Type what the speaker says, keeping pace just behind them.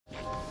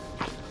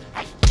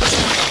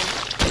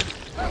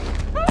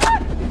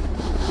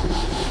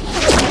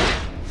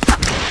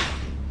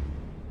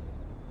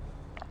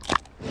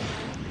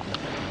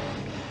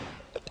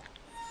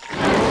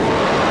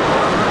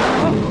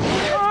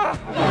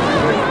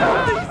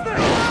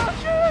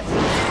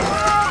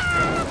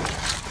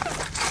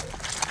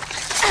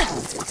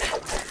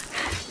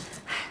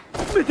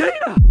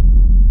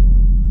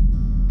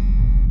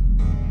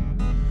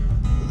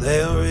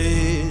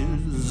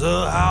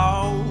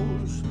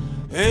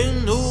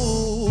in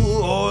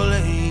New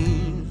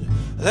Orleans,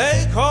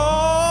 they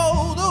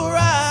call the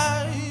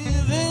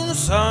rising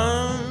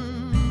sun.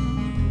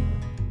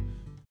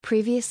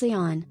 Previously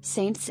on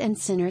Saints and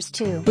Sinners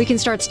 2. We can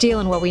start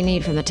stealing what we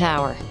need from the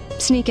tower.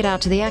 Sneak it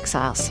out to the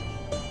exiles.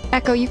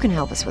 Echo, you can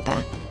help us with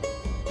that.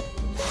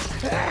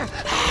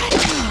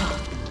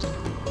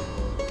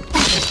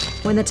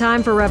 When the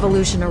time for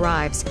revolution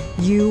arrives,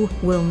 you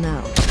will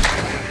know.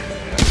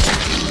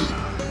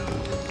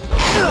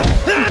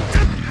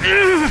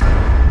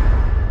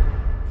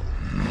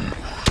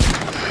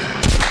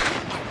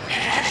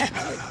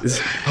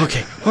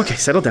 Okay,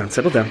 settle down.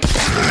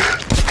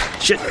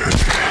 Shit.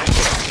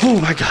 Oh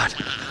my god.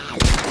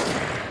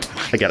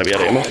 I gotta be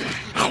out of ammo.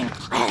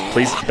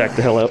 Please, back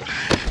the hell out.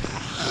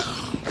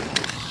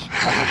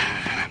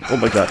 Oh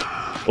my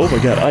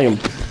god, I am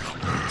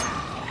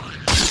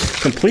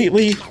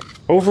completely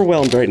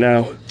overwhelmed right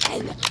now.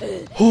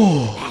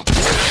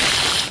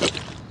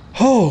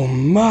 Oh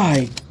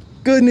my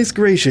goodness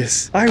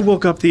gracious. I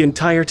woke up the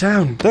entire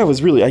town. That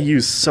was really, I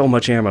used so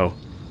much ammo.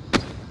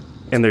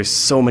 And there's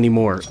so many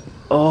more.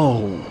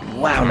 Oh,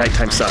 wow,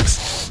 nighttime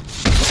sucks.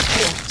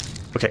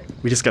 Okay,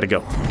 we just gotta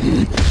go.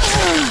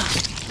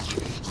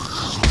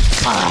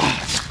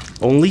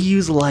 Only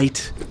use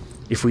light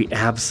if we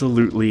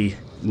absolutely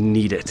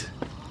need it.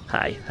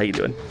 Hi, how you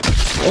doing?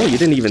 Oh, you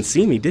didn't even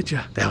see me, did you?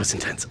 That was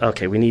intense.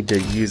 Okay, we need to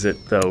use it,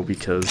 though,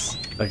 because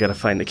I gotta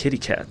find the kitty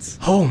cats.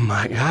 Oh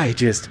my,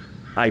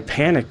 I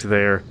panicked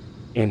there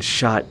and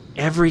shot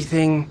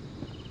everything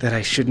that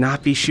I should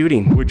not be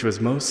shooting, which was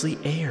mostly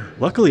air.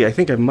 Luckily, I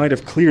think I might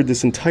have cleared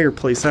this entire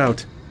place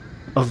out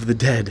of the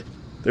dead.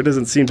 There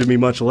doesn't seem to be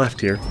much left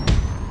here.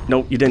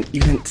 Nope, you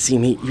didn't see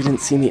me.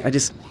 I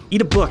just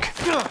eat a book.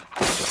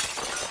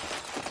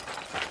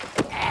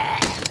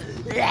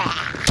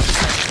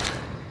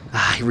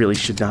 I really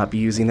should not be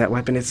using that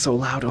weapon. It's so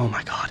loud. Oh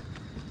my god.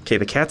 Okay,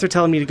 the cats are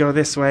telling me to go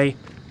this way.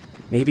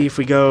 Maybe if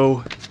we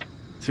go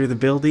through the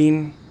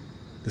building,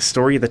 the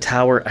story of the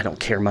tower. I don't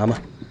care, mama.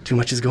 Too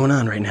much is going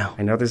on right now.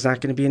 I know there's not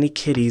going to be any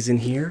kitties in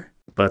here,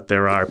 but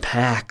there are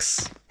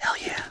packs. Hell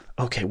yeah.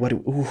 Okay, what do...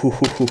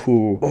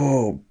 Ooh,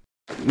 oh,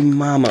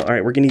 mama. All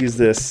right, we're going to use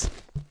this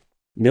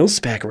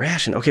Milspec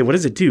Ration. Okay, what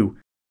does it do?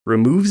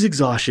 Removes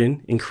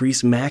exhaustion,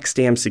 increase max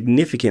stam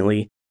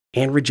significantly,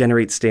 and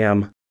regenerate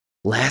stam.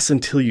 Lasts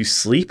until you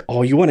sleep.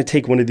 Oh, you want to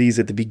take one of these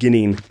at the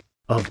beginning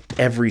of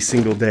every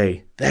single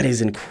day. That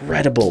is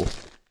incredible.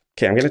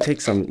 Okay, I'm going to take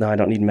some... No, I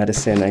don't need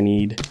medicine. I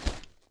need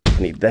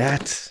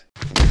that.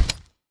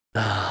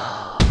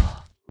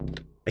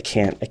 I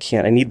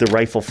can't. I need the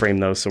rifle frame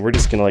though, so we're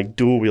just gonna like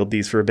dual wield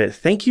these for a bit.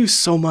 Thank you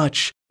so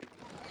much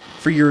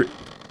for your...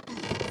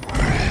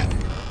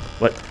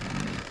 What?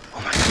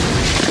 Oh my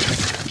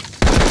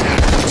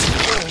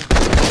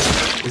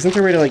god. Isn't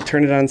there a way to like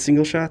turn it on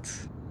single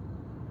shots?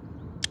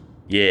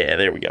 Yeah,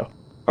 there we go.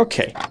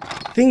 Okay.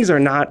 Things are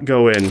not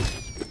going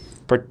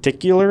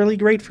particularly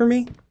great for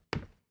me.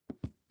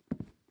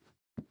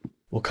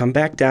 We'll come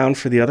back down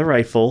for the other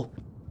rifle.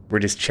 We're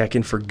just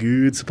checking for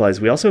good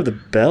supplies. We also have the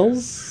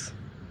bells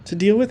to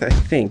deal with, I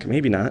think.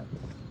 Maybe not.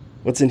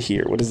 What's in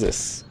here? What is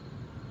this?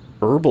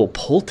 Herbal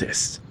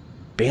poultice.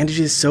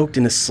 Bandages soaked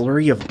in a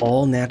slurry of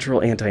all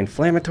natural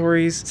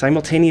anti-inflammatories.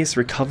 Simultaneous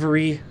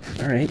recovery.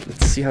 Alright,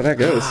 let's see how that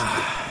goes.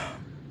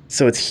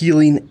 So it's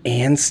healing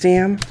and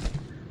stam?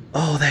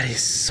 Oh, that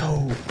is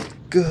so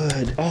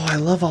good. Oh, I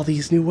love all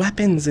these new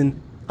weapons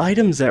and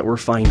items that we're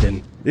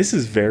finding. This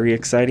is very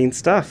exciting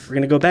stuff. We're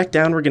gonna go back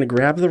down. We're gonna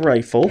grab the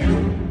rifle.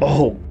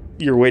 Oh,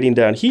 you're waiting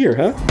down here,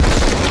 huh?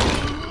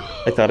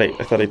 I thought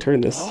I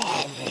turned this.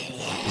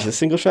 Is this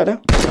single shot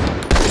now?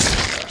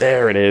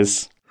 There it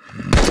is.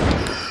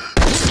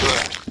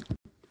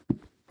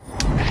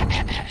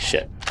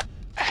 Shit.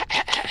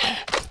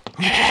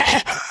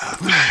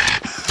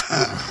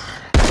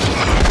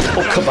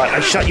 Oh, come on. I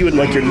shot you in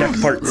like your neck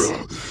parts.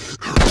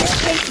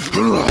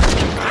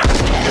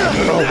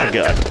 Oh my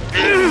god.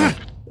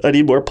 I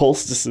need more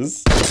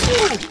poultices.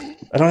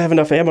 I don't have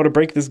enough ammo to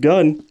break this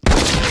gun.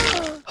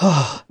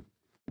 Oh,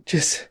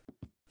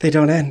 they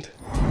don't end.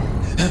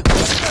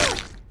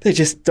 They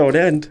just don't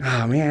end.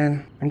 Oh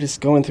man, I'm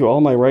just going through all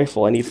my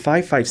rifle. I need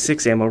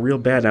 5.56 ammo real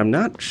bad, and I'm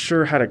not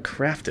sure how to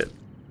craft it.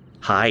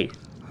 Hi.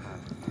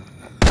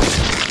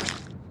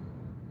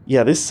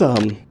 Yeah, this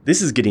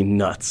is getting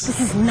nuts. This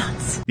is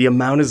nuts. The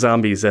amount of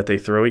zombies that they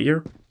throw at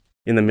you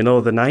in the middle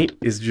of the night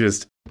is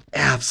just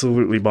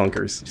absolutely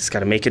bonkers. Just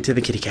gotta make it to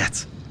the kitty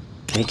cats.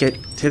 Make it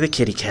to the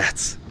kitty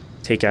cats.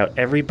 Take out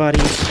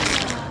everybody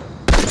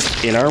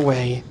in our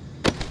way.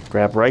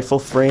 Grab rifle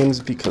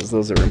frames because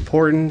those are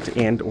important,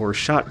 and or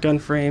shotgun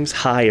frames.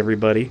 Hi,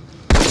 everybody.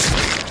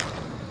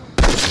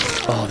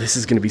 Oh, this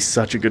is gonna be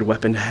such a good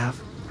weapon to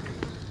have.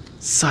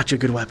 Such a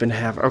good weapon to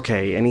have.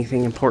 Okay,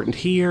 anything important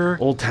here?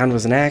 Old Town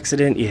was an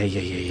accident.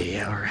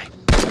 Yeah, all right.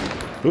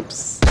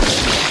 Oops.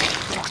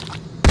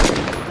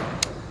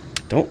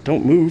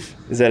 Don't move.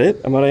 Is that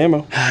it? I'm out of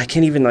ammo. I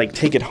can't even, like,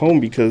 take it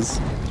home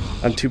because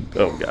I'm too...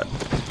 Oh, God.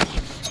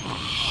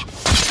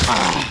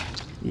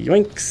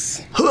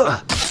 Yoinks.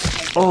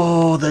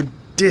 Oh, the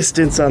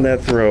distance on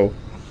that throw.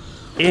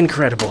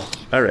 Incredible.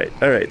 All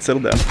right,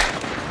 settle down.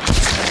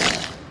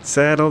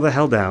 Settle the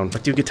hell down.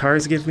 What do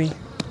guitars give me?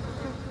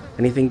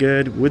 Anything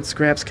good? Wood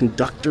scraps,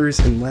 conductors,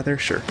 and leather?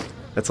 Sure.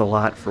 That's a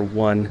lot for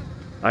one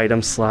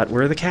item slot.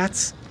 Where are the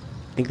cats?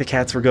 I think the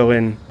cats were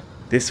going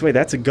this way.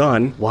 That's a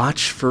gun.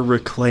 Watch for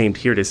reclaimed.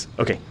 Here it is.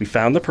 Okay, we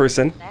found the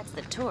person. That's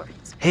the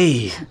tourist.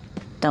 Hey.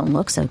 Don't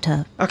look so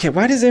tough. Okay,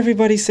 why does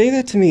everybody say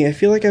that to me? I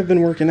feel like I've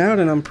been working out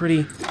and I'm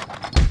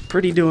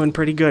doing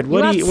pretty good.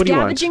 What do you want?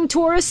 Scavenging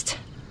tourist?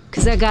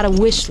 Because I got a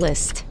wish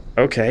list.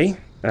 Okay.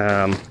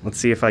 Let's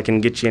see if I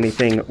can get you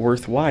anything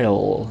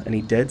worthwhile.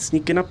 Any dead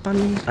sneaking up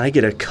on me? I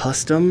get a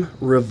custom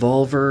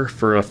revolver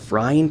for a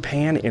frying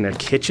pan and a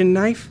kitchen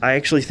knife. I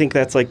actually think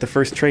that's like the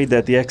first trade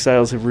that the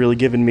Exiles have really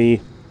given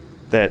me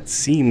that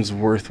seems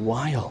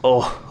worthwhile.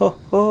 Oh, ho,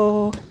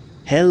 ho.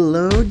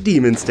 Hello,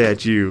 demon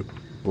statue.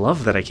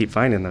 Love that I keep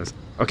finding those.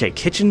 Okay,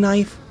 kitchen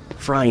knife,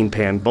 frying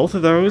pan. Both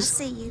of those.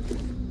 See you.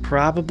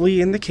 Probably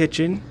in the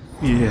kitchen.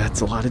 Yeah, it's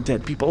a lot of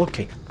dead people.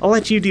 Okay, I'll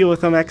let you deal with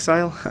them,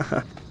 Exile.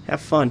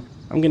 Have fun.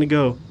 I'm gonna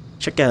go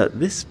check out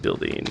this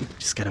building.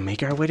 Just gotta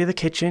make our way to the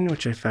kitchen,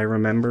 which if I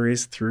remember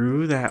is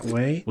through that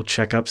way. We'll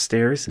check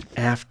upstairs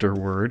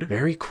afterward.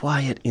 Very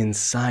quiet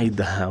inside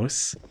the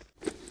house.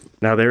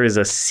 Now there is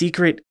a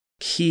secret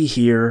key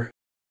here.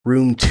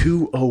 Room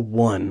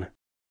 201.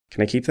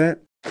 Can I keep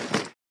that?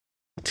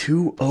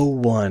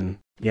 201.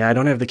 Yeah, I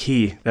don't have the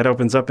key. That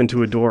opens up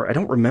into a door. I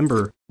don't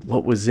remember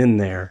what was in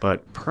there,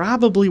 but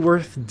probably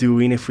worth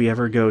doing if we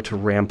ever go to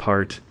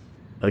Rampart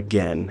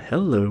again.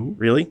 Hello.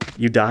 Really?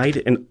 You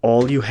died and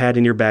all you had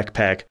in your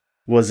backpack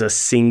was a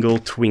single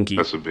Twinkie.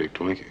 That's a big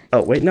Twinkie.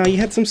 Oh, wait, no, you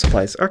had some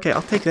supplies. Okay,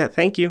 I'll take that.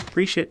 Thank you.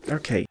 Appreciate it.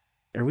 Okay.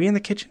 Are we in the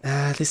kitchen?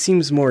 This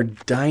seems more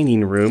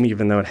dining room,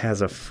 even though it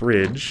has a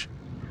fridge.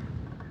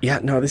 Yeah,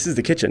 no, this is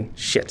the kitchen.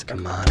 Shit.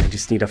 Come on, I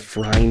just need a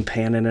frying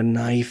pan and a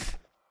knife.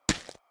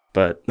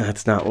 But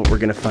that's not what we're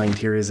gonna find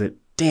here, is it?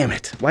 Damn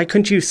it. Why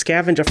couldn't you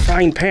scavenge a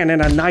frying pan and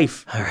a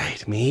knife? All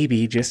right,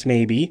 maybe, just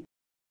maybe,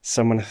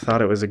 someone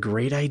thought it was a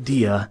great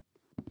idea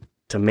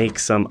to make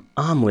some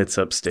omelets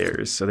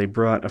upstairs. So they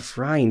brought a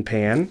frying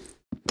pan.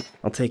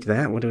 I'll take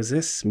that. What was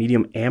this?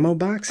 Medium ammo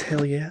box?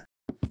 Hell yeah.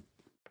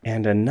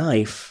 And a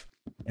knife.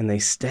 And they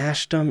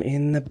stashed them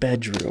in the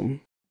bedroom.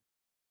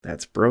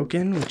 That's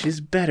broken, which is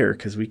better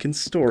because we can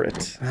store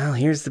it. Well,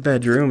 here's the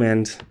bedroom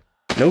and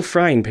no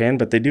frying pan,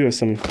 but they do have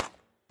some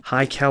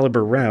high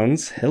caliber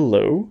rounds.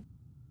 Hello.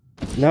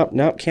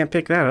 Nope, can't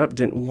pick that up.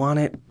 Didn't want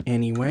it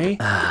anyway.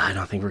 I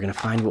don't think we're gonna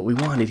find what we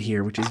wanted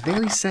here, which is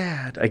very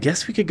sad. I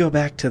guess we could go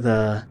back to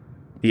the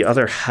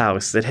other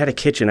house that had a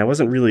kitchen. I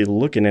wasn't really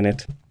looking in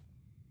it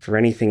for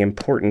anything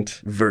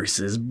important.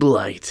 Versus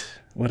Blight.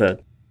 What a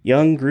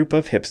young group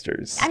of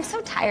hipsters. I'm so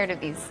tired of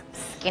these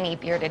skinny,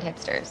 bearded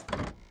hipsters.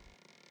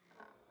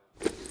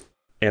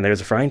 And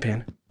there's a frying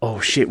pan. Oh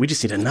shit, we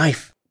just need a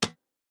knife.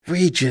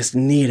 We just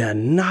need a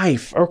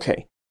knife.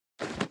 Okay.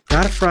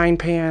 Got a frying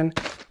pan.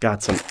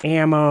 Got some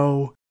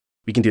ammo.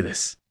 We can do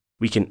this.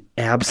 We can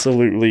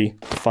absolutely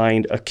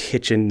find a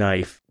kitchen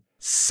knife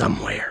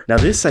somewhere. Now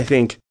this, I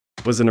think,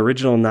 was an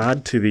original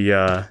nod to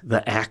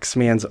the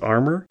Axeman's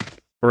armor.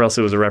 Or else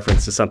it was a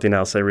reference to something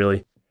else I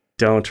really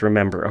don't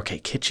remember. Okay,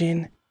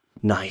 kitchen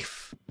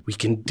knife. We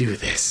can do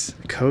this.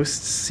 The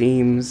coast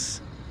seems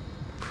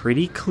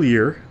pretty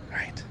clear. All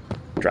right,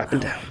 dropping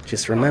down.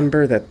 Just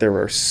remember that there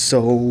are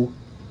so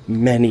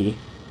many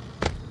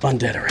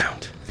undead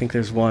around. I think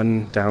there's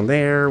one down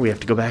there. We have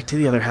to go back to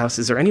the other house.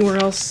 Is there anywhere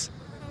else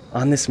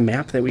on this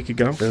map that we could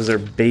go? Those are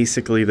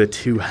basically the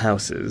two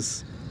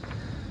houses.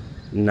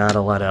 Not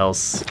a lot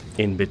else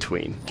in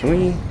between.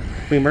 Can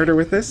we murder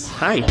with this?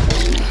 Hi.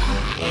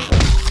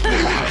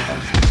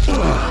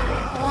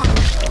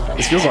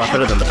 This feels a lot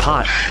better than the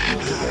pot.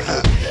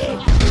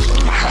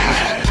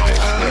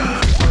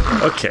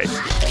 Okay,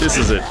 this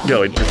isn't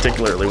going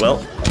particularly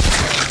well.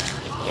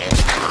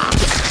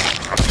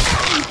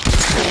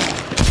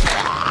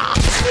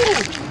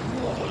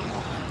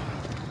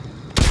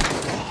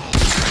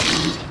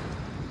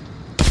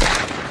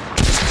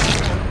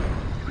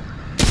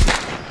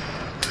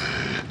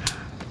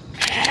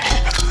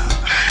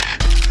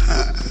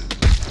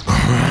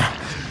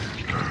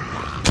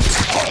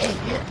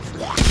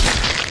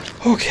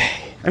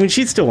 Okay. I mean,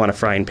 she'd still want a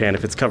frying pan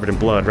if it's covered in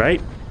blood, right?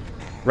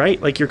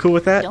 Right? Like, you're cool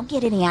with that? Don't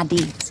get any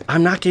ideas.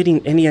 I'm not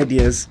getting any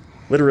ideas.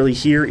 Literally,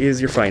 here is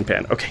your frying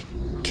pan. Okay.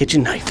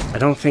 Kitchen knife. I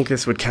don't think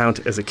this would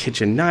count as a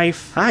kitchen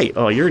knife. Hi.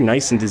 Oh, you're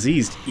nice and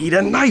diseased. Eat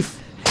a knife!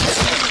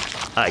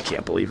 I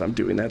can't believe I'm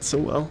doing that so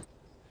well.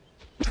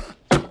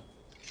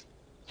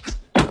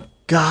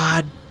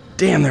 God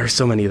damn, there are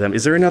so many of them.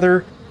 Is there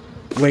another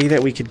way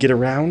that we could get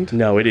around?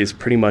 No, it is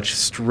pretty much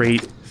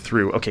straight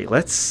through. Okay,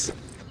 let's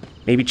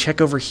maybe check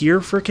over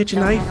here for a kitchen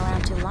Don't knife. hang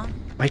around too long.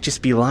 Might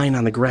just be lying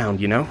on the ground,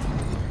 you know?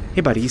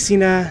 Hey, buddy, you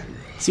seen a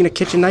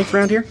kitchen knife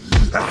around here?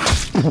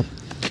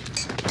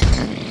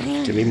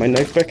 Give me my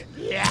knife back.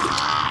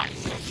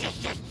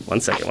 One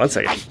second.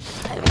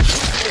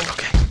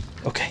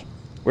 Okay.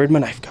 Where'd my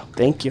knife go?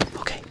 Thank you.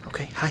 Okay.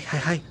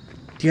 Hi.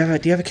 Do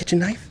you have a kitchen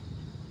knife?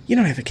 You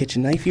don't have a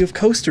kitchen knife. You have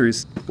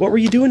coasters. What were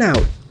you doing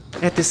out?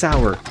 at this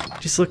hour,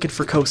 just looking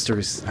for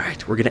coasters. All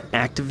right, we're gonna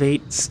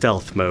activate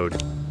stealth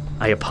mode.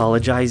 I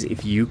apologize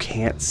if you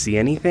can't see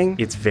anything.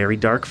 It's very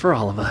dark for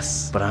all of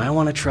us, but I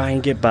want to try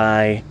and get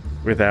by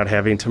without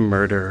having to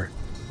murder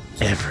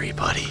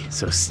everybody.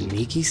 So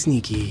sneaky,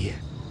 sneaky.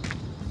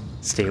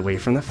 Stay away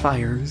from the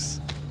fires.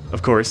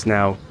 Of course,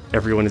 now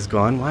everyone is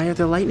gone. Why are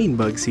there lightning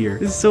bugs here?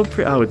 This is so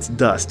oh, it's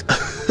dust.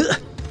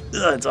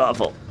 It's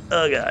awful.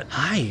 Oh, God.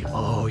 Hi.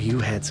 Oh, you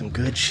had some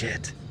good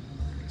shit.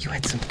 You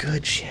had some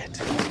good shit.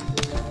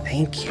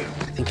 Thank you.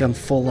 I think I'm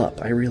full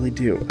up. I really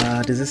do.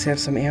 Does this have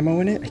some ammo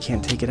in it? I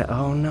can't take it out.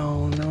 Oh,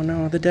 no, no,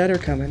 no. The dead are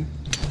coming.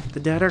 The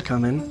dead are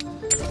coming.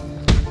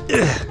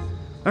 Ugh.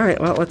 All right,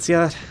 well, let's see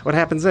what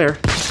happens there.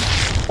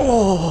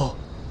 Oh,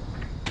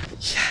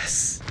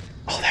 yes.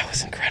 Oh, that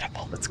was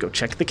incredible. Let's go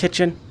check the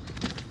kitchen.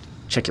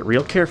 Check it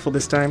real careful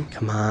this time.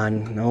 Come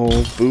on.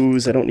 No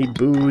booze. I don't need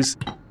booze.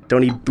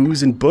 Don't need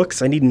booze and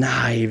books. I need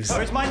knives.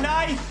 Where's my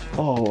knife?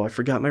 Oh, I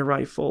forgot my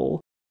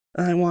rifle.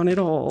 I want it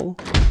all.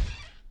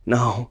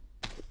 No.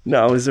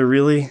 No, is there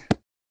really?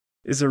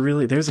 Is there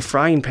really? There's a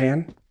frying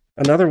pan.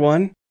 Another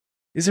one.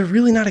 Is there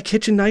really not a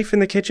kitchen knife in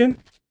the kitchen?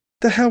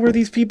 The hell were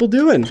these people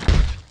doing?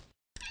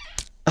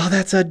 Oh,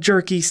 that's a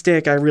jerky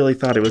stick. I really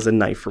thought it was a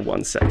knife for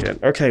 1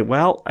 second. Okay,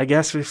 well, I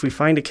guess if we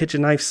find a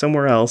kitchen knife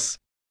somewhere else,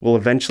 we'll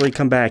eventually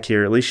come back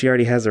here. At least she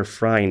already has her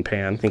frying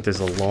pan. I think there's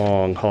a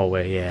long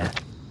hallway, yeah.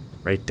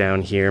 Right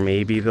down here,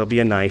 maybe there'll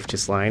be a knife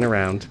just lying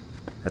around.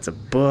 That's a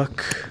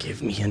book.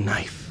 Give me a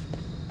knife.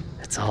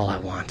 That's all I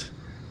want.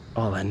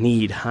 All I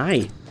need.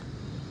 Hi.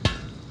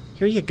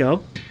 Here you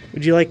go.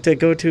 Would you like to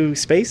go to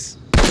space?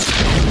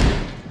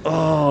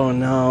 Oh,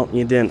 no,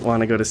 you didn't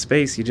want to go to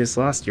space. You just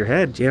lost your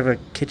head. Do you have a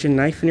kitchen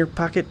knife in your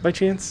pocket by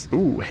chance?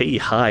 Ooh, hey,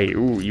 hi.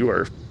 Ooh, you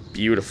are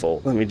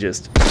beautiful. Let me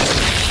just...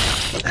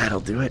 That'll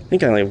do it. I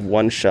think I only have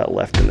one shot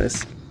left in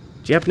this. Do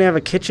you happen to have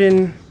a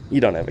kitchen... You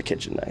don't have a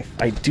kitchen knife.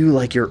 I do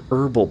like your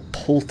herbal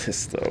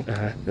poultice, though.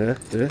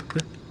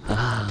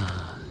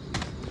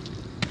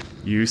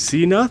 You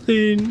see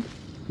nothing.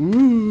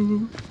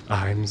 Ooh,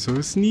 I'm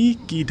so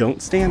sneaky.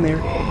 Don't stand there.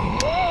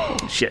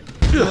 Shit.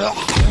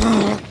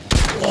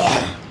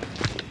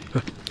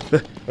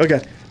 Oh,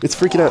 God. It's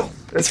freaking out.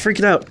 It's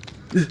freaking out.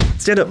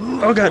 Stand up.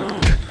 Oh, God.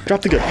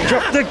 Drop the gun.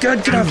 Drop the gun.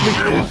 Get off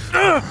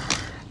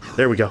me.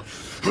 There we go.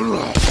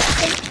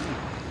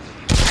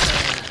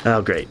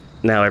 Oh, great.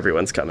 Now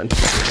everyone's coming.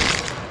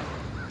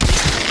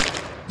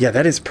 Yeah,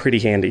 that is pretty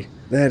handy.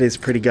 That is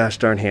pretty gosh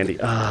darn handy.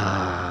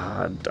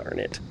 Ah, darn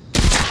it.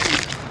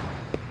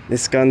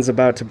 This gun's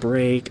about to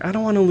break. I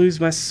don't want to lose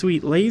my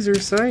sweet laser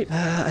sight.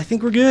 I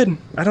think we're good.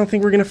 I don't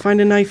think we're going to find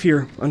a knife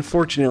here,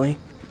 unfortunately.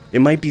 It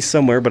might be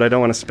somewhere, but I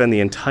don't want to spend the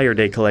entire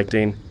day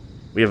collecting.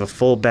 We have a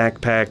full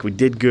backpack. We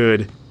did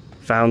good.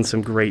 Found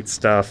some great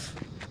stuff.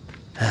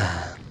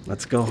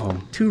 Let's go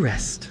home to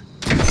rest.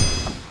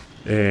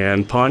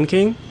 And Pawn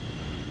King?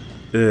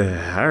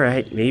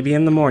 Alright, maybe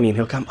in the morning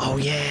he'll come. Oh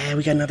yeah,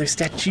 we got another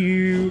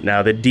statue.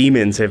 Now the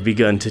demons have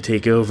begun to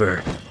take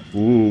over.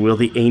 Ooh, will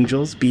the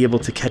angels be able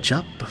to catch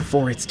up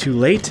before it's too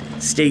late?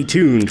 Stay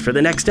tuned for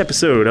the next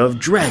episode of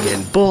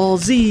Dragon Ball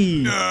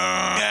Z.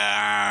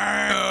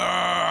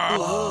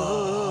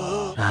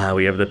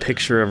 We have the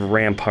picture of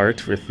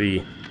Rampart with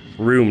the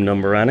room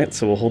number on it,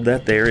 so we'll hold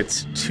that there.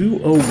 It's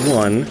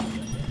 201.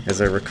 As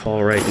I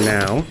recall right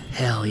now.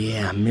 Hell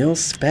yeah,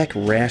 Milspec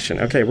Ration.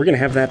 Okay, we're gonna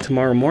have that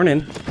tomorrow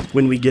morning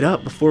when we get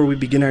up before we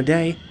begin our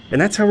day. And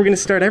that's how we're gonna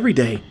start every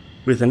day,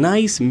 with a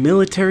nice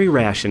military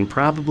ration,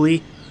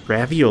 probably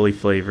ravioli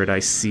flavored. I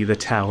see the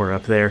tower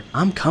up there.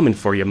 I'm coming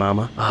for you,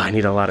 mama. Oh, I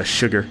need a lot of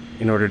sugar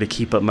in order to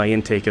keep up my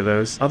intake of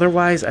those.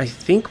 Otherwise, I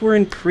think we're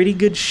in pretty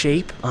good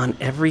shape on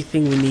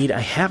everything we need.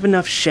 I have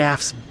enough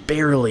shafts,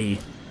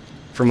 barely,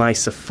 for my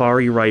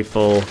safari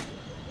rifle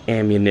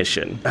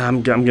ammunition.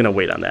 I'm gonna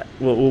wait on that.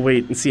 We'll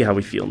wait and see how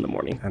we feel in the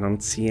morning. I don't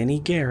see any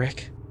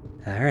Garrick.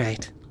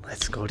 Alright,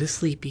 let's go to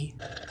sleepy.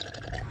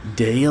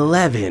 Day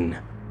 11.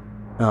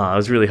 Oh, I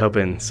was really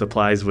hoping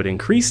supplies would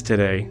increase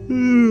today.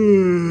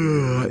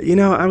 You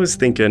know, I was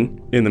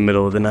thinking in the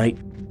middle of the night,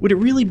 would it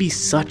really be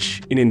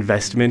such an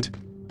investment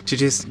to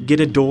just get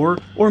a door?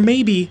 Or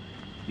maybe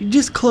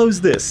just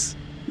close this.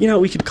 You know,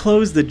 we could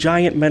close the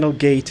giant metal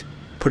gate,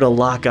 put a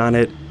lock on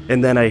it,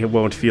 and then I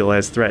won't feel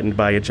as threatened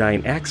by a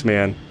giant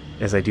Axeman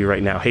as I do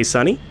right now. Hey,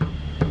 Sonny?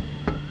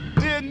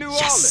 Dear New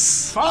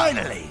Orleans,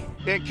 finally!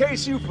 In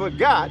case you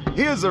forgot,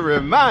 here's a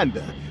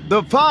reminder.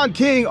 The Pawn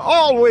King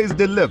always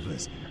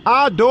delivers.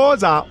 Our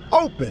doors are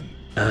open.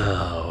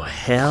 Oh,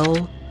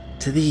 hell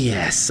to the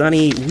yes.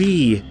 Sonny,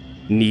 we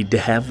need to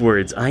have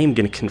words. I am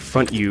going to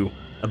confront you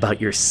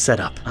about your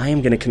setup. I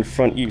am going to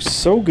confront you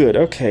so good.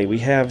 Okay, we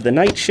have the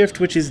night shift,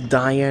 which is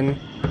dying.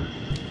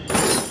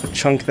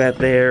 Chunk that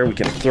there. We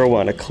can throw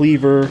on a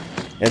cleaver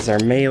as our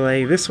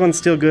melee. This one's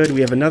still good.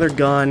 We have another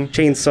gun,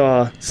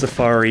 chainsaw,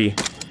 safari,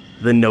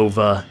 the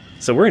Nova.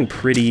 So we're in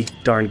pretty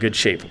darn good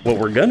shape. What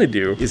we're gonna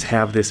do is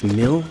have this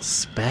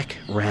Milspec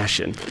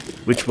ration,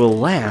 which will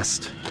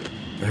last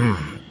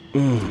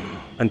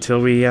until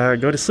we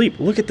go to sleep.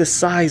 Look at the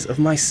size of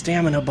my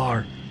stamina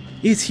bar.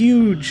 It's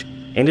huge.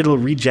 And it'll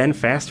regen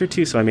faster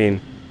too, so I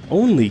mean,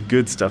 only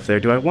good stuff there.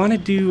 Do I want to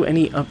do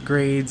any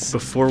upgrades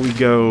before we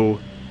go?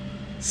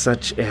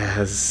 Such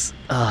as,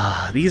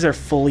 these are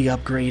fully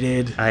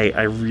upgraded.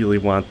 I really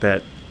want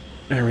that.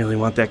 I really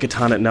want that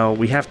katana. No,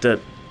 we have to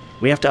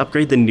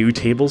upgrade the new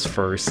tables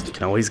first. We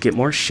can always get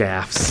more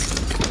shafts.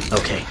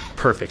 Okay,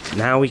 perfect.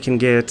 Now we can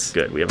get,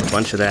 good, we have a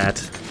bunch of that.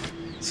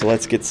 So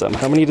let's get some.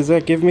 How many does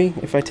that give me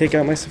if I take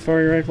out my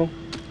safari rifle?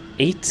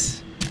 8.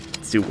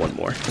 Let's do one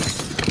more.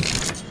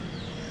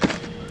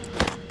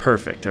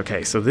 Perfect.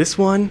 Okay, so this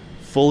one,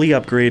 fully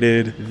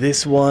upgraded.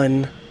 This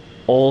one,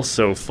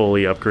 also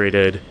fully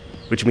upgraded.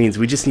 Which means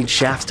we just need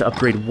shafts to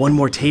upgrade one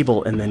more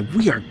table, and then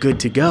we are good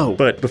to go.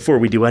 But before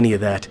we do any of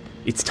that,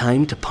 it's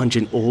time to punch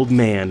an old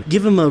man.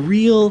 Give him a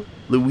real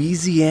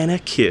Louisiana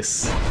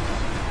kiss.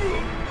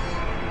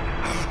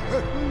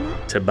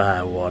 To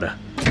buy water.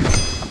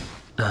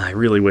 I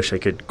really wish I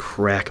could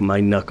crack my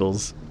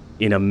knuckles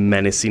in a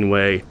menacing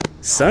way.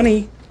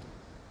 Sonny,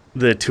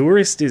 the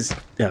tourist is...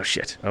 Oh,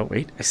 shit. Oh,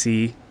 wait. I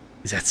see...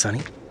 Is that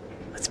Sonny?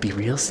 Let's be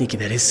real sneaky.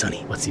 That is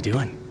Sonny. What's he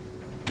doing?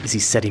 Is he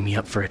setting me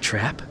up for a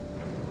trap?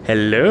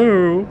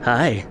 Hello?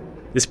 Hi.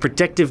 This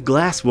protective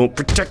glass won't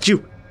protect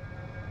you.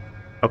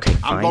 Okay,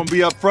 fine. I'm gonna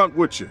be up front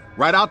with you,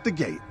 right out the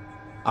gate.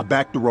 I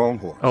backed the wrong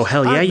horse. Oh,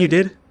 hell yeah, you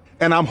did?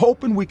 And I'm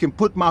hoping we can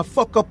put my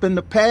fuck up in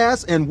the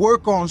past and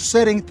work on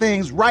setting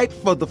things right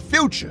for the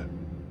future.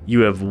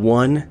 You have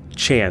one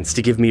chance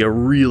to give me a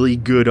really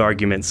good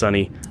argument,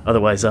 Sonny.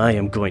 Otherwise, I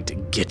am going to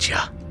get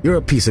ya. You're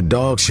a piece of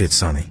dog shit,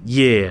 Sonny.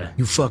 Yeah.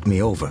 You fucked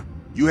me over.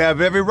 You have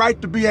every right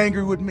to be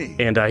angry with me.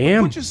 And I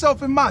am. Put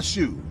yourself in my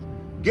shoes.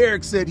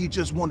 Garrick said he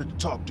just wanted to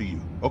talk to you,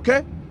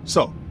 okay?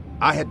 So,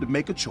 I had to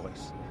make a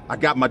choice. I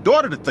got my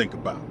daughter to think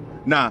about.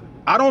 Now,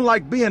 I don't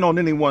like being on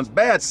anyone's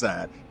bad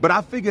side, but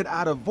I figured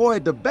I'd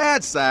avoid the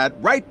bad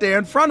side right there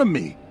in front of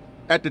me.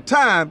 At the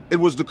time, it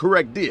was the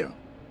correct deal.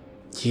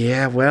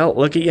 Yeah, well,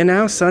 look at you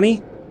now,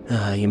 Sonny.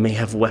 You may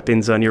have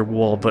weapons on your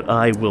wall, but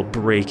I will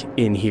break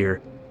in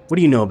here. What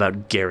do you know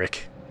about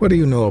Garrick? What do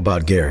you know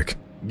about Garrick?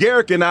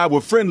 Garrick and I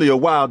were friendly a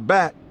while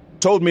back.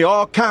 Told me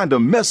all kind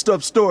of messed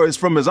up stories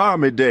from his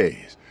army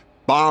days.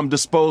 Bomb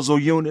disposal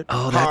unit.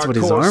 Oh, that's what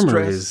his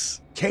armor is.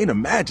 Can't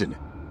imagine it.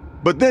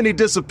 But then he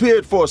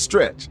disappeared for a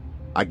stretch.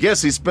 I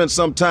guess he spent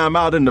some time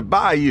out in the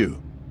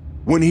bayou.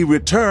 When he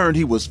returned,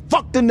 he was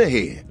fucked in the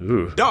head.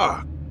 Ooh.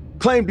 Dark.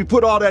 Claimed he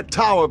put all that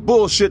tower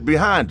bullshit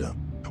behind him.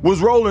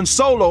 Was rolling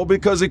solo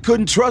because he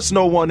couldn't trust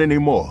no one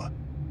anymore.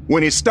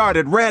 When he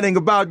started ranting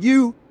about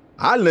you,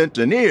 I lent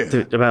an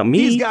ear. About me?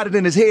 He's got it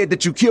in his head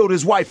that you killed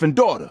his wife and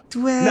daughter.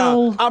 Well...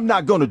 Now, I'm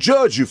not gonna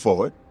judge you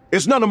for it.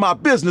 It's none of my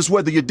business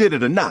whether you did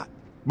it or not.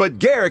 But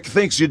Garrick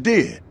thinks you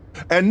did.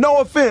 And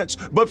no offense,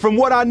 but from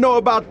what I know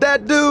about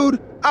that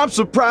dude, I'm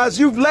surprised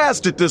you've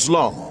lasted this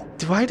long.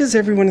 Why does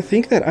everyone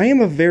think that? I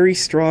am a very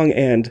strong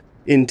and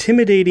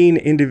intimidating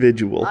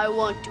individual. I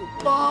want to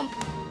bump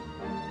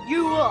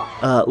you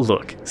up.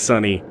 Look,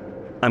 Sonny,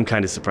 I'm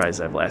kind of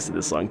surprised I've lasted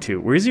this long too.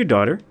 Where's your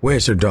daughter?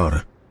 Where's your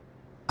daughter?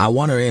 I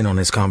want her in on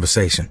this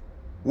conversation.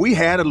 We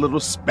had a little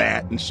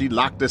spat and she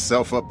locked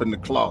herself up in the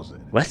closet.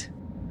 What?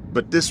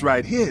 But this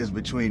right here is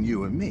between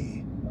you and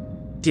me.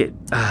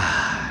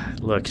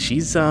 Look,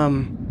 she's,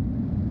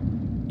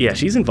 yeah,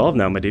 she's involved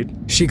now, my dude.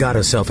 She got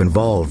herself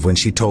involved when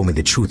she told me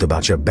the truth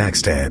about your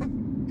backstab.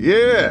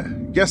 Yeah,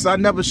 guess I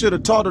never should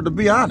have taught her to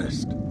be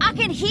honest. I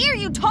can hear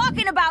you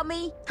talking about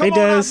me. Come Hey, on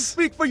out Des. and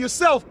speak for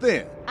yourself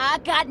then. I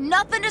got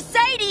nothing to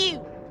say to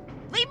you.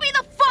 Leave me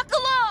the fuck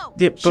alone.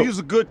 Yeah, but She's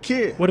a good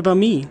kid. what about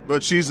me?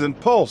 But she's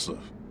impulsive.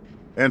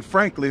 And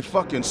frankly,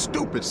 fucking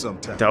stupid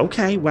sometimes.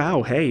 Okay,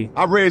 wow, hey.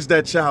 I raised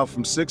that child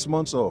from 6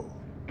 months old.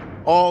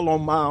 All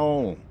on my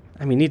own.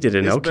 I mean, you did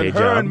an okay It's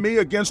been her job. and me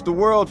against the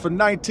world for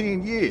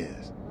 19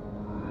 years.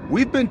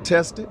 We've been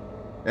tested,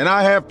 and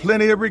I have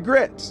plenty of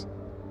regrets.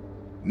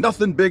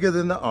 Nothing bigger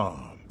than the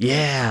arm.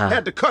 Yeah.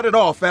 Had to cut it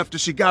off after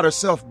she got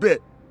herself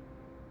bit.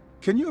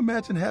 Can you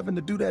imagine having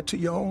to do that to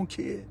your own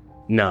kid?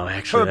 No,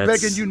 actually, Her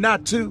that's... begging you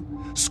not to,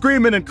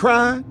 screaming and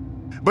crying.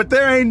 But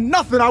there ain't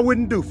nothing I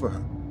wouldn't do for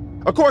her.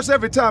 Of course,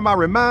 every time I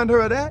remind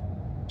her of that,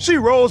 she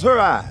rolls her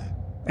eye.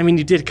 I mean,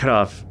 you did cut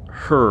off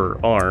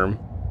her arm.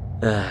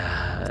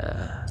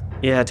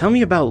 Yeah, tell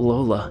me about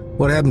Lola.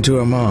 What happened to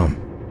her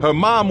mom? Her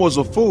mom was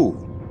a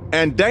fool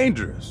and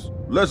dangerous.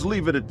 Let's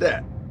leave it at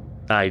that.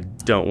 I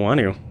don't want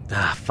to.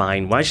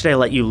 Fine. Why should I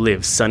let you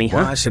live, Sonny, huh?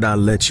 Why should I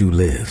let you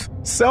live?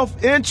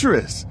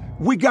 Self-interest.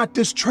 We got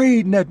this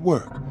trade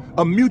network,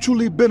 a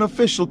mutually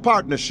beneficial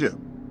partnership.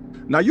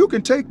 Now, you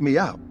can take me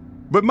out,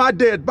 but my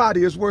dead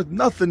body is worth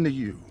nothing to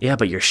you. Yeah,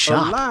 but you're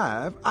shot.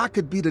 Alive, I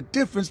could be the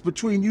difference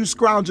between you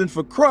scrounging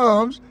for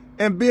crumbs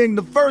and being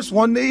the first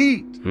one to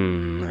eat.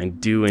 I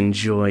do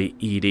enjoy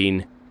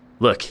eating.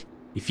 Look,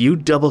 if you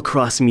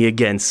double-cross me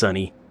again,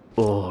 Sonny,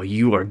 oh,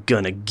 you are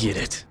gonna get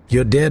it.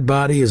 Your dead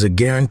body is a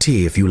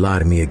guarantee if you lie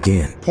to me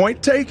again.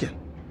 Point taken.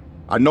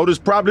 I know this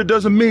probably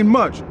doesn't mean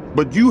much,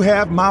 but you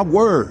have my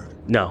word.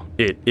 No,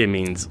 it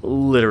means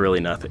literally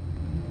nothing.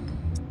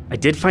 I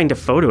did find a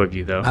photo of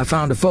you, though. I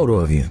found a photo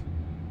of you.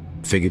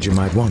 Figured you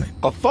might want it.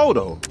 A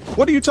photo?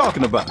 What are you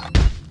talking about?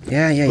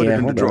 Yeah, Put it in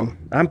the hold drawer. on.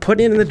 I'm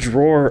putting it in the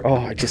drawer. Oh,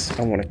 I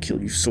want to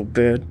kill you so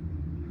bad.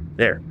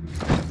 There.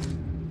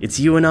 It's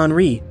you and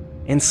Henri.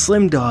 And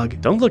Slim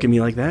Dog. Don't look at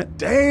me like that.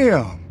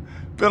 Damn.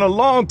 Been a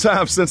long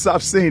time since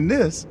I've seen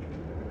this.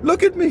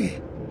 Look at me.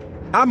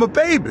 I'm a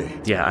baby.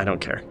 Yeah, I don't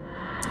care.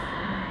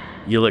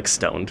 You look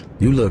stoned.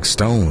 You look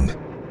stoned.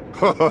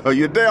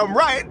 You're damn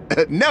right.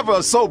 Never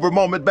a sober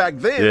moment back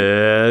then.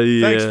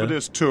 Yeah. Thanks for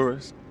this,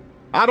 tourist.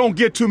 I don't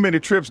get too many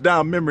trips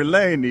down memory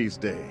lane these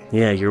days.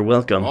 Yeah, you're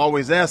welcome. I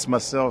always ask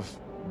myself,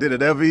 did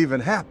it ever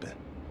even happen?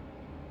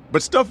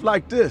 But stuff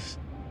like this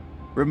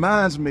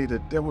reminds me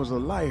that there was a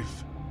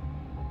life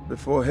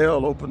before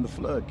hell opened the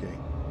floodgate.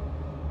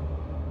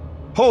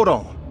 Hold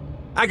on.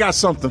 I got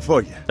something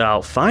for you.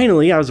 Oh,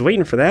 finally. I was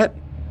waiting for that.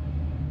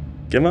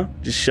 Come on.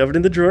 Just shove it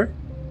in the drawer.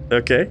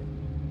 Okay.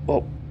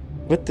 Whoa.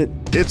 What the?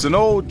 It's an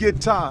old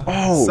guitar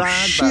Oh,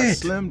 signed by shit.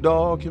 Slim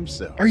Dog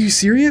himself. Are you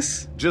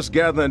serious? Just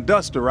gathering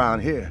dust around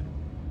here.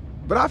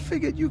 But I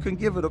figured you can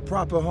give it a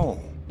proper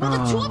home. Will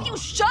the two of you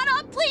shut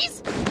up,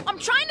 please? I'm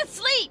trying to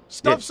sleep.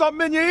 Stuff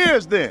something in your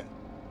ears then.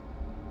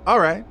 All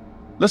right.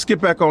 Let's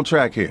get back on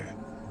track here.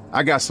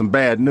 I got some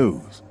bad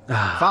news.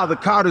 Father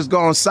Carter's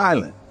gone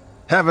silent.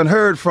 Haven't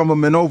heard from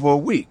him in over a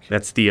week.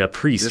 That's the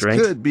priest, This right?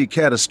 could be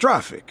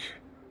catastrophic.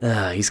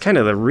 He's kind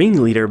of the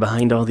ringleader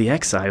behind all the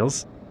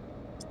exiles.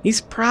 He's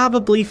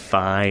probably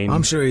fine.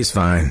 I'm sure he's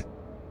fine.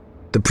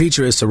 The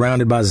preacher is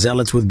surrounded by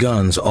zealots with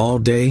guns all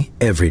day,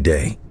 every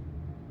day.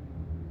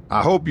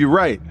 I hope you're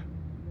right.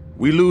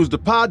 We lose the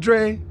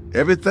Padre,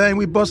 everything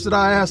we busted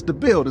our ass to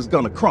build is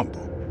gonna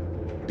crumble.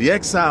 The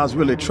exiles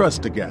really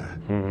trust the guy.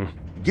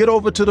 Get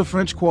over to the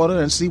French Quarter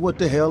and see what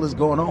the hell is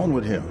going on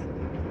with him.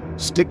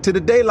 Stick to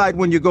the daylight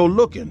when you go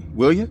looking,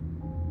 will you?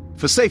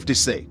 For safety's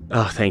sake.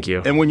 Oh, thank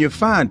you. And when you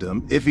find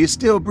him, if he's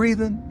still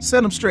breathing,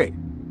 set him straight.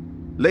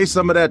 Lay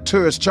some of that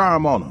tourist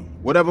charm on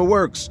him. Whatever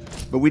works,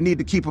 but we need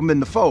to keep him in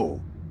the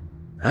fold.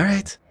 All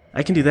right.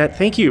 I can do that.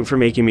 Thank you for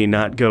making me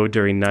not go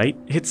during night.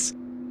 It's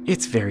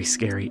very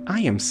scary.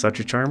 I am such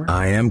a charmer.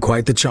 I am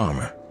quite the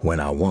charmer when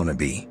I want to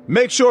be.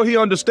 Make sure he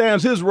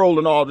understands his role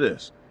in all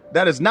this.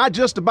 That is not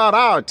just about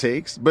our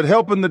takes, but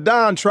helping the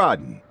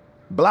downtrodden.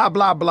 Blah,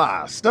 blah,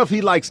 blah. Stuff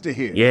he likes to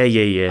hear.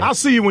 Yeah. I'll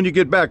see you when you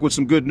get back with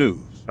some good news.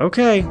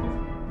 Okay.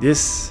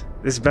 This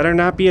better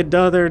not be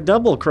another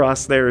double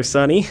cross there,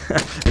 Sonny.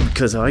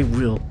 Because I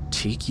will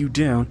take you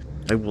down.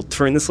 I will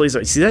turn this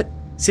laser. See that?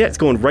 See that? It's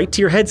going right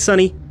to your head,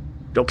 Sonny.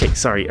 Okay,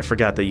 sorry. I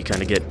forgot that you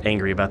kind of get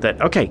angry about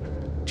that. Okay.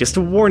 Just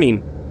a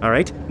warning. All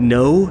right?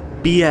 No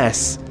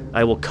BS.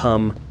 I will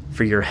come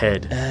for your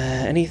head.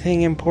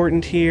 Anything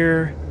important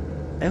here?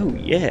 Oh,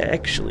 yeah,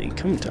 actually.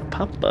 Come to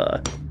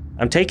Papa.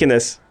 I'm taking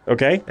this,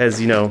 okay?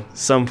 As, you know,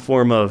 some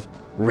form of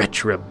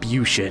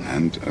retribution.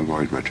 And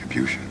avoid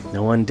retribution.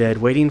 No undead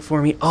waiting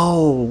for me.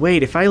 Oh,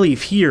 wait, if I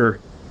leave here,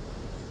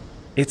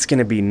 it's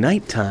gonna be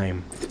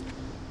nighttime.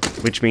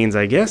 Which means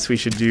I guess we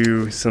should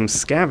do some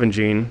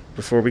scavenging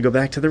before we go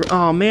back to the...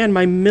 Oh man,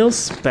 my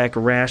Milspec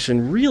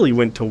ration really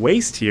went to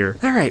waste here.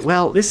 Alright,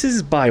 well, this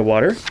is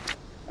Bywater.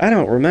 I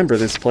don't remember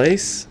this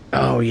place.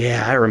 Oh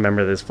yeah, I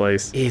remember this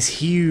place. It's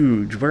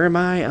huge. Where am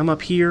I? I'm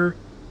up here.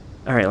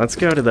 Alright, let's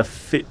go to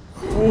the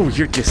Oh,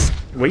 you're just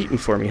waiting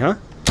for me, huh?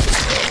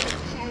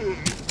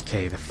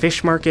 Okay, the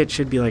fish market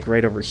should be like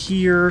right over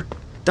here.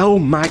 Oh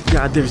my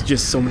god, there's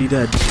just so many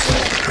dead.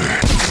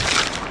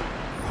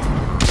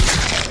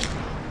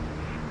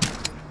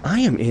 I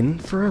am in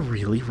for a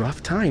really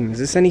rough time. Is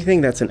this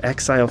anything? That's an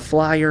exile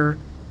flyer.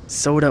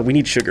 Soda. We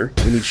need sugar.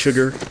 We need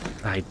sugar.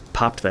 I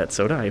popped that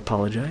soda. I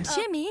apologize.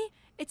 Jimmy,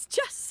 it's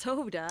just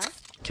soda.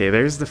 Okay,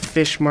 there's the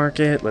fish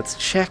market. Let's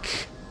check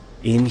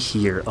in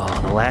here.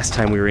 Oh, the last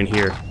time we were in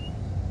here,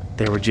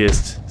 there were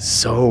just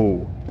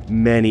so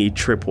many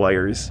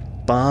tripwires.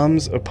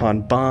 Bombs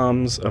upon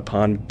bombs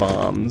upon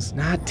bombs.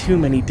 Not too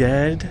many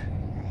dead.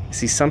 I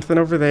see something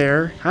over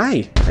there.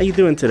 Hi, how you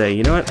doing today?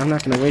 You know what? I'm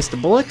not gonna waste a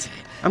bullet.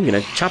 I'm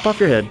gonna chop off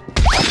your head.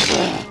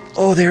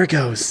 Oh, there it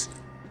goes.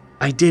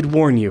 I did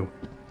warn you.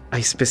 I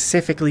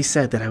specifically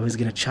said that I was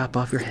gonna chop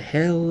off your head.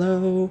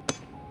 Hello.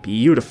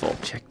 Beautiful.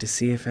 Check to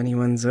see if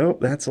anyone's... Oh,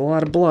 that's a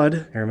lot of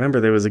blood. I remember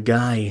there was a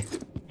guy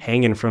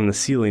hanging from the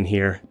ceiling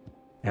here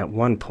at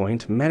one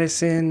point.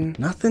 Medicine.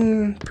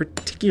 Nothing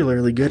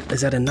particularly good.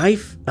 Is that a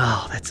knife?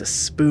 Oh, that's a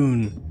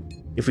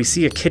spoon. If we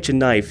see a kitchen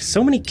knife,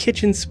 so many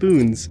kitchen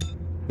spoons,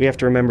 we have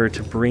to remember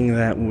to bring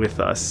that with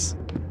us.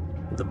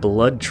 The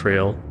blood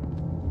trail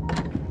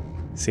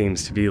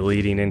seems to be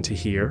leading into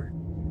here.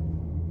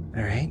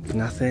 All right,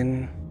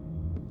 nothing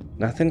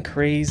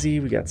crazy.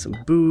 We got some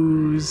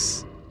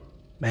booze,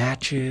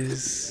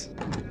 matches.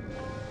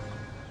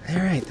 All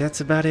right, that's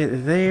about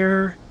it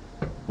there.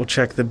 We'll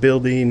check the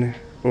building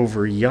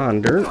over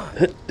yonder.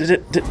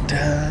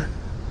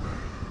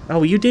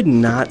 Oh, you did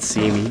not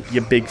see me,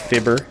 you big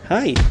fibber.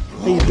 Hi,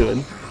 how you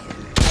doing?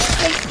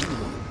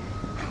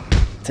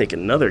 Take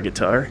another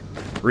guitar.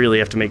 Really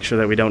have to make sure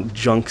that we don't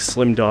junk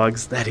Slim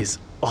Dogs. That is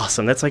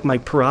awesome. That's like my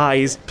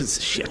prized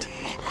shit.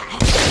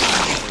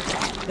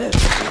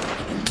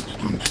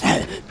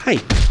 Hi.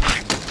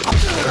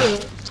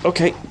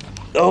 Okay.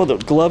 Oh, the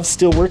gloves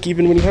still work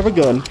even when you have a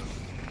gun.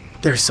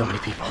 There's so many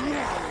people.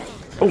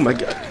 Oh my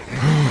god.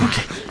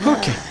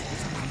 Okay.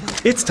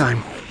 It's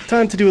time.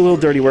 Time to do a little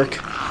dirty work.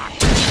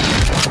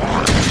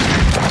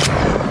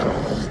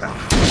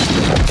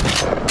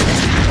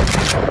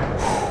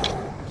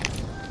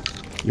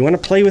 You want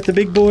to play with the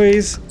big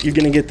boys? You're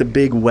gonna get the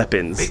big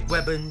weapons. Big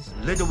weapons,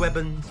 little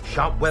weapons,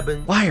 sharp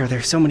weapons. Why are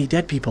there so many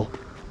dead people?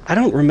 I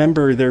don't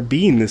remember there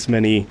being this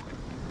many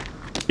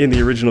in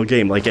the original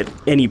game, like at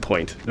any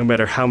point, no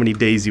matter how many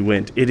days you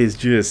went. It is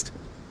just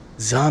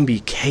zombie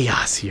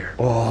chaos here.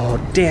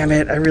 Oh, damn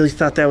it. I really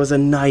thought that was a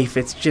knife.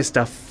 It's just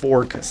a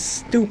fork, a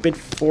stupid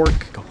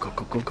fork. Go.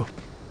 Go.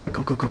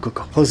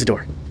 Close the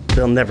door.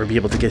 They'll never be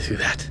able to get through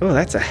that. Oh,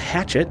 that's a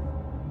hatchet.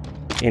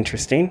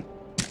 Interesting.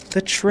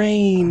 The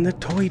train, the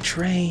toy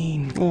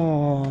train.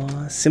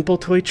 Oh, simple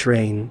toy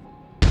train.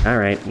 All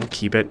right, we'll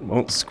keep it.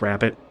 Won't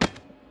scrap it.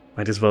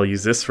 Might as well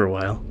use this for a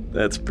while.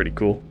 That's pretty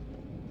cool.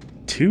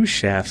 2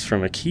 shafts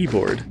from a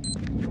keyboard.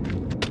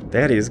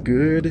 That is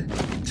good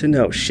to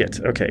know. Shit.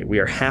 Okay, we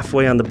are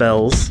halfway on the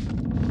bells.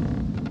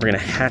 We're gonna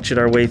hatchet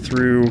our way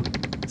through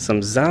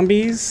some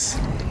zombies.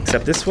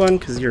 Except this one,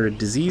 because you're a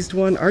diseased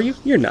one. Are you?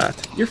 You're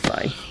not. You're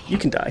fine. You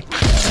can die.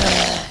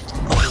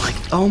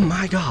 Oh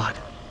my god.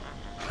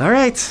 All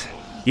right,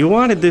 you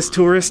wanted this,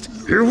 tourist.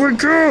 Here we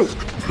go.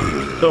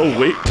 Oh,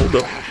 wait, hold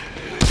up.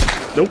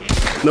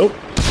 Nope.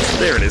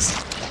 There it is.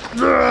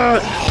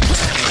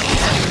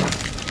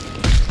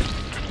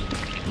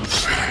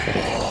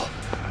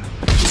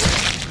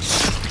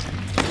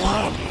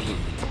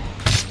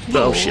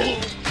 Oh,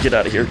 shit. Get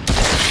out of here.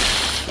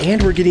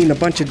 And we're getting a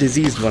bunch of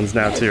diseased ones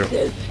now, too.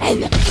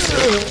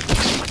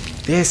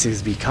 This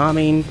is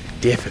becoming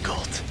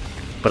difficult,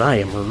 but I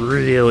am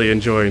really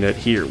enjoying it.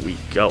 Here we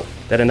go.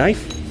 That a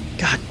knife?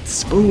 God,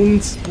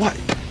 spoons. What?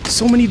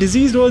 So many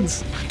diseased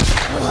ones.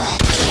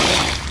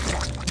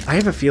 I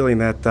have a feeling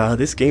that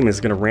this game is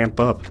going to ramp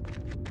up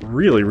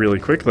really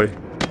quickly.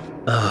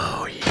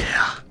 Oh,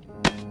 yeah.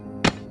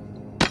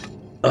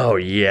 Oh,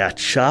 yeah.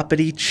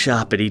 Choppity.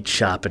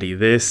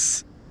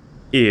 This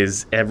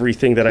is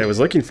everything that I was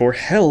looking for.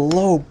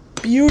 Hello,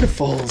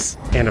 beautifuls.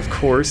 And of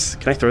course,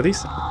 can I throw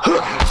these? I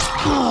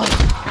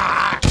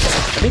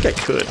think I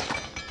could.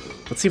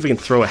 Let's see if we can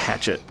throw a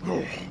hatchet.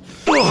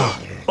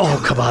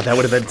 Oh, come on, that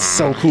would have been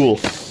so cool.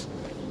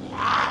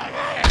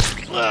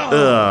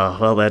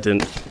 Well, that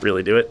didn't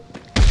really do it.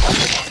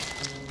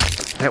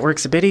 That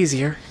works a bit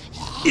easier.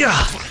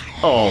 Yeah.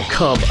 Oh,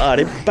 come on,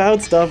 it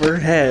bounced off her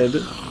head.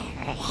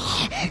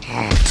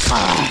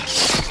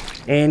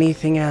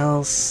 Anything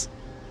else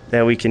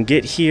that we can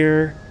get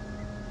here?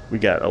 We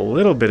got a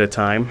little bit of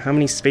time. How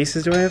many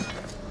spaces do I have?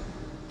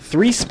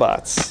 3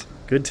 spots.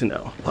 Good to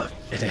know. What?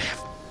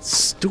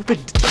 Stupid.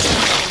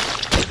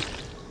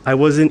 I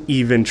wasn't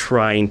even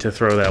trying to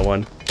throw that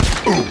one.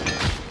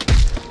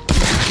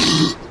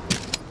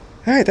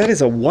 Alright, that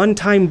is a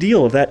one-time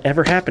deal of that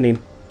ever happening.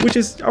 Which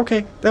is,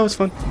 okay, that was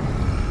fun.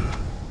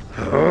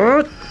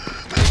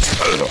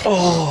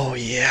 Oh,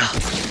 yeah.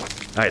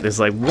 Alright, there's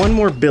like one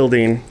more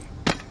building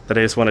that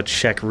I just want to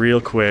check real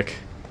quick.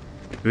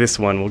 This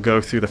one, we'll go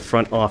through the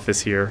front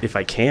office here, if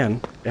I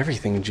can.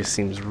 Everything just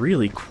seems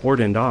really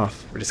cordoned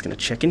off. We're just going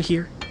to check in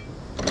here.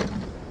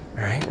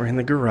 Alright, we're in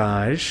the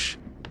garage.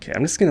 Okay,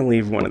 I'm just gonna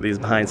leave one of these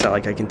behind. It's not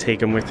like I can take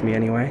them with me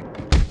anyway.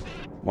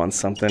 Want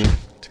something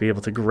to be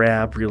able to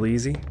grab real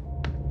easy.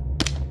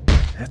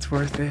 That's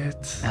worth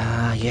it.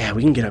 Yeah,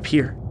 we can get up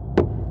here.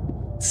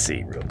 Let's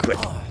see real quick.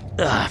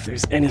 If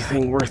there's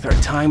anything worth our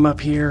time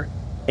up here.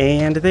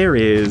 And there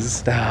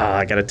is.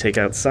 I gotta take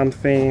out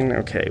something.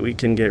 Okay, we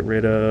can get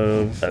rid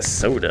of a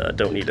soda.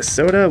 Don't need a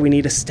soda, we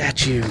need a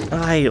statue.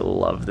 I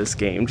love this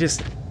game.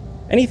 Just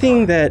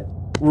anything that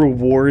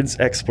rewards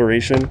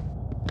exploration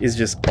is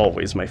just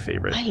always my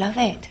favorite. I love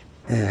it.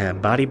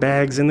 Body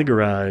bags in the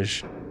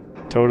garage.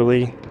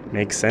 Totally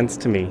makes sense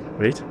to me.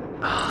 Wait.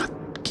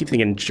 Keep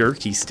thinking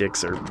jerky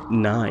sticks or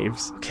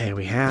knives. Okay,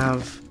 we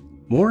have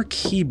more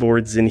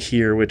keyboards in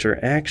here, which are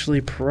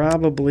actually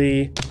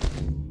probably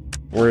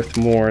worth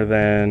more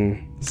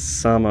than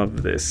some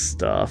of this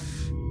stuff.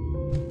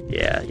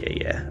 Yeah.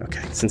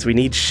 Okay, since we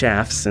need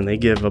shafts and they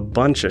give a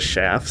bunch of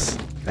shafts,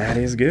 that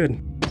is good.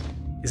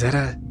 Is that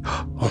a...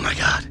 Oh my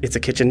god, it's a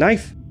kitchen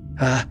knife.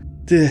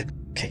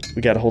 Okay,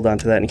 we gotta hold on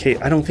to that in case.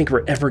 I don't think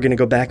we're ever gonna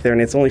go back there,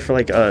 and it's only for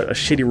like a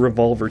shitty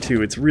revolver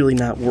too. It's really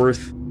not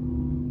worth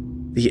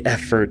the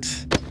effort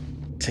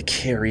to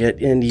carry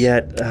it, and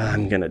yet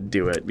I'm gonna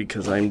do it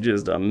because I'm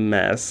just a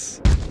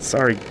mess.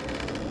 Sorry.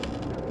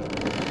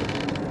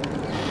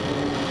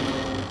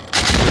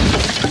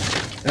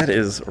 That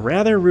is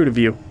rather rude of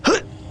you.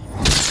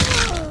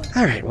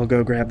 Alright, we'll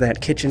go grab that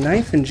kitchen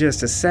knife in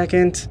just a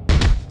second.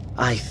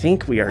 I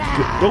think we are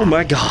good. Oh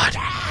my god,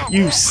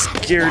 you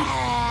scared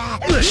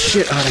the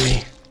shit out of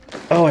me.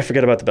 Oh, I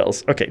forgot about the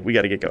bells. Okay, we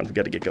gotta get going.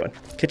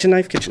 Kitchen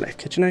knife.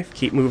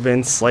 Keep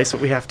moving, slice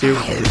what we have to.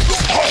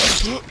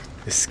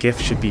 The skiff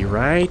should be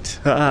right.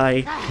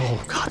 Hi.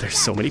 Oh god, there's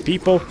so many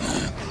people.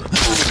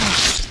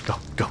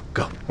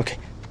 Go. Okay,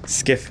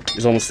 skiff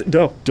is almost...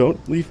 No,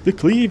 don't leave the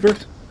cleaver.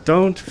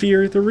 Don't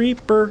fear the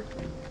Reaper.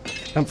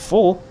 I'm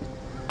full.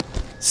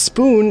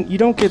 Spoon, you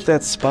don't get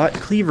that spot.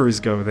 Cleavers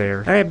go there.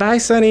 Alright, bye,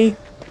 Sonny.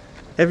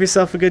 Have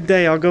yourself a good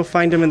day. I'll go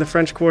find him in the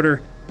French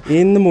Quarter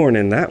in the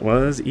morning. That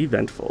was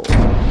eventful.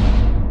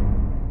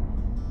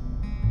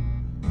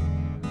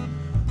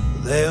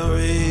 There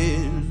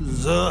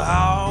is a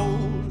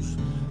house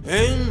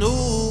in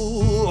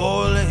New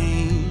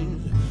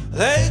Orleans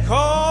they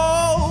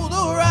call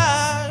the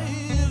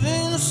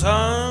Rising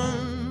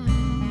Sun.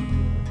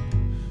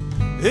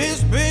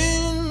 It's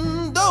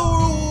been the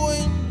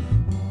ruin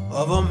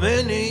of a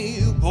many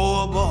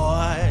poor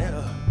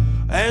boy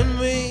and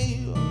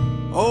me.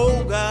 Oh,